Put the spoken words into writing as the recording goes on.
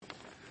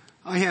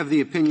I have the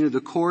opinion of the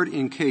court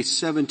in case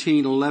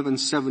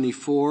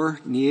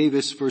 17-1174,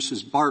 Nieves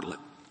versus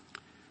Bartlett.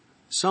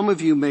 Some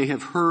of you may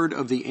have heard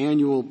of the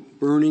annual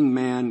Burning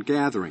Man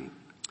gathering.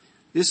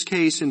 This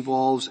case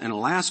involves an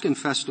Alaskan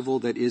festival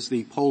that is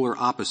the polar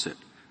opposite,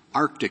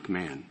 Arctic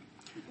Man.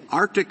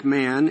 Arctic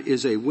Man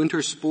is a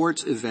winter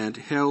sports event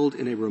held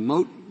in a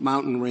remote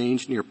mountain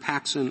range near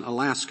Paxson,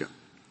 Alaska.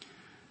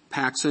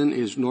 Paxson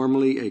is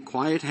normally a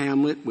quiet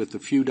hamlet with a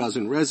few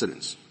dozen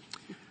residents.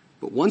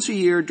 But once a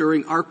year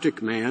during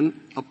Arctic Man,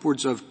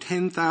 upwards of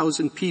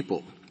 10,000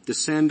 people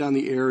descend on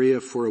the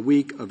area for a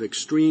week of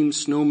extreme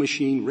snow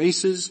machine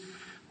races,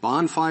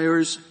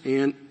 bonfires,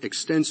 and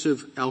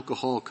extensive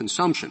alcohol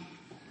consumption.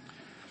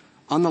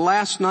 On the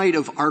last night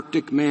of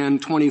Arctic Man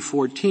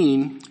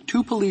 2014,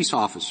 2 police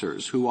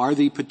officers, who are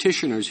the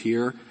petitioners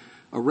here,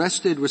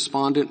 arrested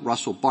respondent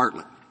Russell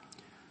Bartlett.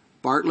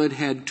 Bartlett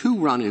had 2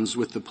 run-ins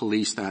with the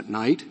police that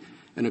night,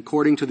 and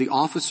according to the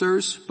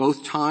officers,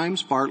 both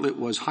times Bartlett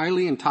was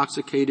highly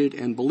intoxicated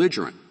and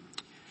belligerent.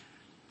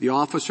 The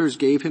officers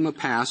gave him a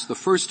pass the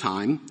first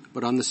time,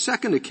 but on the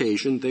second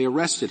occasion they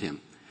arrested him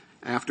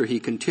after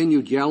he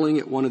continued yelling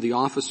at one of the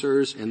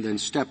officers and then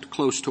stepped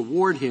close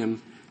toward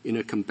him in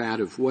a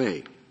combative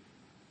way.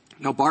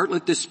 Now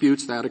Bartlett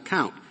disputes that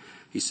account.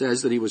 He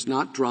says that he was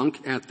not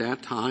drunk at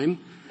that time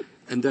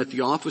and that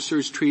the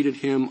officers treated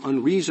him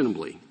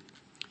unreasonably.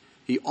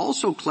 He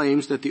also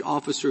claims that the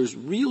officers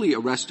really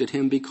arrested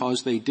him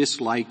because they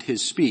disliked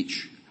his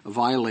speech, a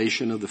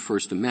violation of the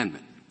First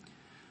Amendment.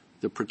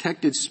 The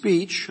protected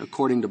speech,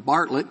 according to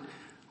Bartlett,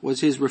 was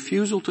his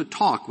refusal to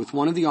talk with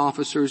one of the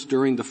officers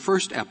during the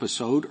first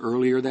episode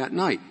earlier that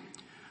night.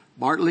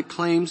 Bartlett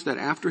claims that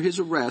after his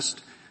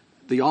arrest,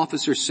 the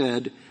officer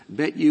said,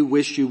 "Bet you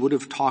wish you would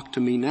have talked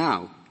to me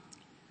now."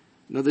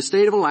 Now, the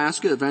state of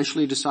Alaska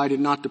eventually decided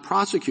not to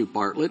prosecute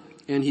Bartlett,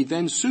 and he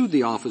then sued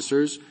the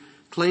officers,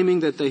 claiming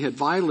that they had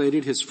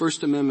violated his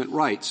First Amendment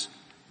rights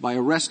by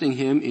arresting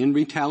him in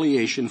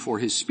retaliation for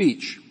his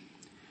speech.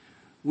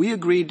 We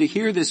agreed to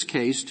hear this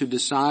case to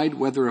decide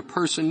whether a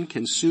person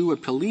can sue a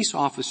police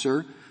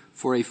officer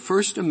for a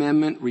First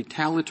Amendment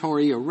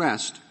retaliatory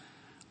arrest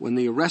when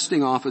the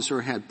arresting officer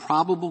had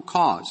probable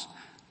cause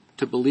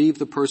to believe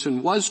the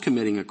person was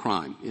committing a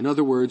crime. In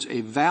other words,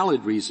 a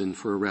valid reason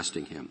for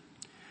arresting him.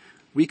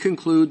 We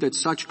conclude that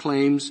such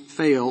claims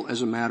fail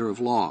as a matter of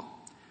law.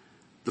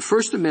 The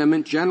First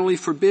Amendment generally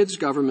forbids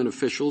government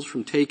officials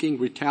from taking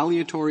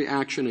retaliatory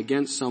action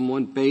against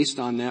someone based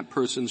on that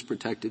person's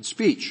protected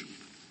speech.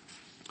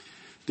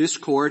 This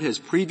court has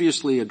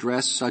previously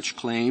addressed such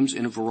claims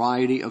in a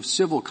variety of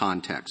civil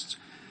contexts,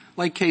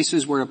 like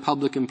cases where a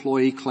public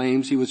employee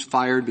claims he was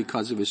fired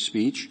because of his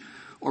speech,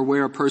 or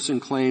where a person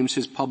claims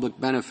his public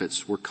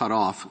benefits were cut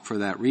off for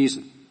that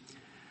reason.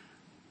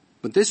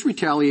 But this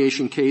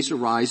retaliation case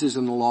arises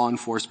in the law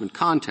enforcement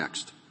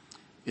context.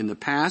 In the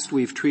past,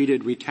 we've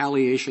treated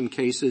retaliation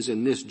cases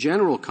in this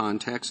general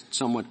context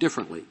somewhat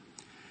differently.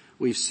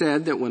 We've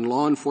said that when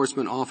law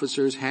enforcement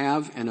officers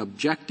have an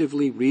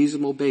objectively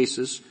reasonable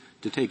basis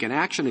to take an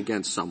action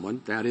against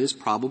someone, that is,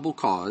 probable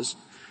cause,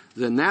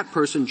 then that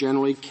person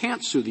generally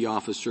can't sue the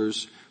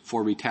officers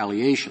for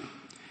retaliation.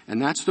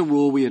 And that's the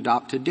rule we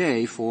adopt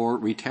today for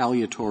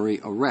retaliatory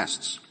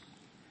arrests.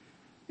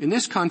 In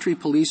this country,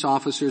 police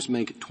officers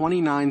make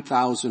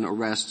 29,000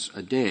 arrests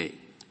a day.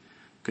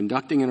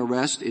 Conducting an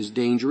arrest is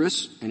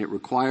dangerous, and it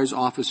requires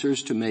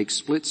officers to make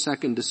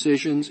split-second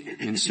decisions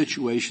in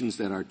situations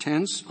that are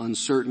tense,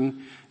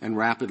 uncertain, and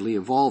rapidly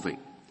evolving.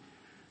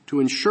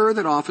 To ensure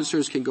that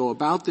officers can go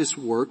about this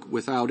work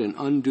without an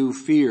undue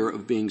fear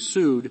of being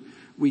sued,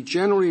 we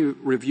generally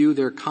review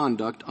their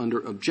conduct under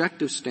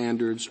objective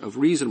standards of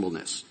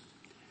reasonableness.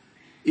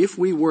 If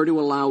we were to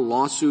allow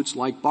lawsuits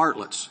like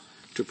Bartlett's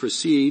to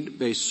proceed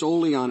based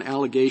solely on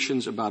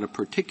allegations about a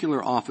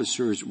particular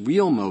officer's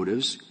real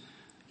motives,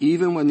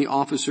 even when the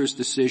officer's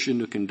decision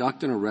to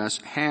conduct an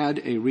arrest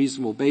had a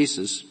reasonable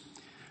basis,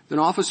 then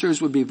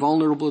officers would be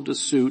vulnerable to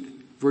suit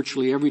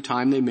virtually every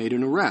time they made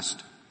an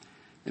arrest.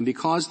 And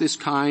because this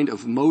kind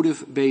of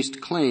motive-based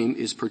claim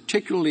is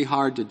particularly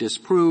hard to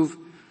disprove,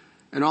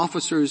 an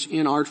officer's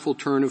inartful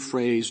turn of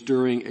phrase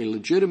during a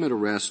legitimate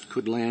arrest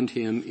could land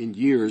him in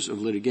years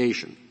of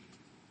litigation.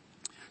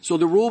 So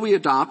the rule we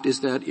adopt is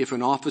that if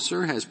an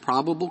officer has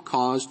probable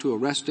cause to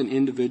arrest an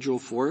individual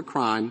for a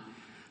crime,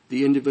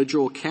 the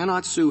individual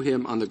cannot sue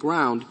him on the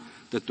ground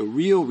that the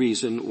real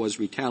reason was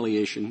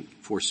retaliation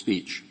for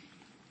speech.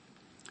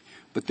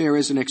 But there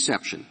is an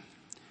exception.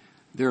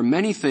 There are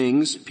many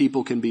things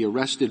people can be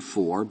arrested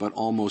for, but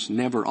almost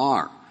never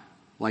are,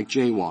 like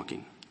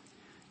jaywalking.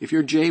 If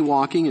you're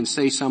jaywalking and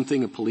say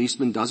something a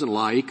policeman doesn't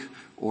like,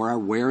 or are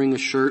wearing a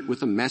shirt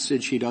with a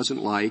message he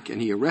doesn't like,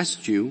 and he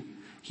arrests you,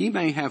 he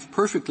may have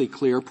perfectly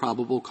clear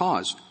probable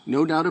cause.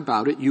 No doubt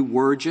about it, you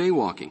were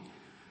jaywalking.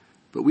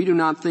 But we do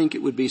not think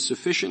it would be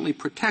sufficiently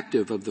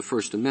protective of the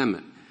First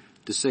Amendment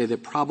to say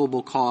that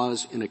probable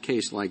cause in a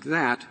case like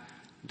that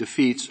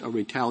defeats a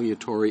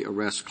retaliatory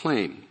arrest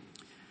claim.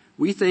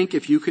 We think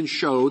if you can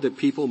show that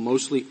people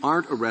mostly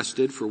aren't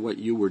arrested for what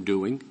you were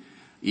doing,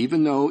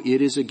 even though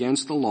it is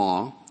against the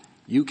law,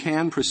 you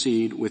can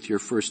proceed with your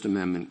First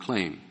Amendment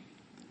claim.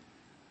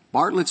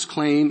 Bartlett's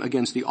claim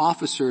against the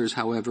officers,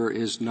 however,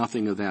 is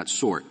nothing of that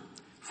sort.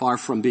 Far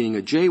from being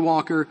a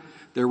jaywalker,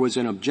 there was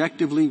an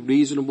objectively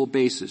reasonable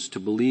basis to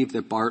believe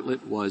that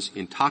Bartlett was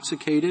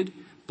intoxicated,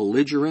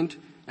 belligerent,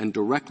 and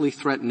directly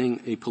threatening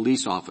a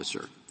police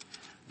officer.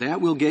 That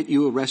will get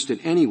you arrested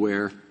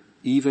anywhere,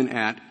 even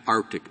at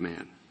Arctic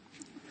Man.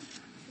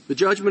 The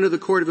judgment of the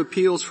Court of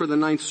Appeals for the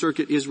Ninth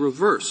Circuit is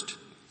reversed,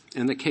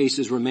 and the case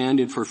is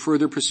remanded for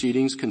further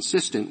proceedings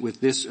consistent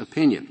with this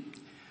opinion.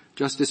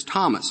 Justice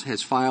Thomas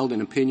has filed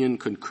an opinion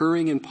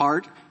concurring in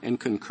part and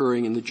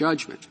concurring in the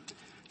judgment.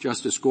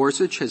 Justice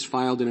Gorsuch has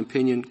filed an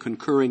opinion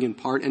concurring in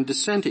part and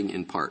dissenting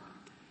in part.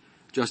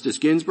 Justice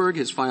Ginsburg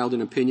has filed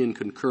an opinion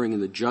concurring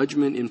in the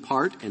judgment in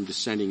part and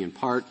dissenting in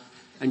part,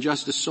 and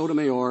Justice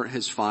Sotomayor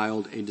has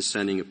filed a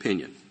dissenting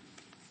opinion.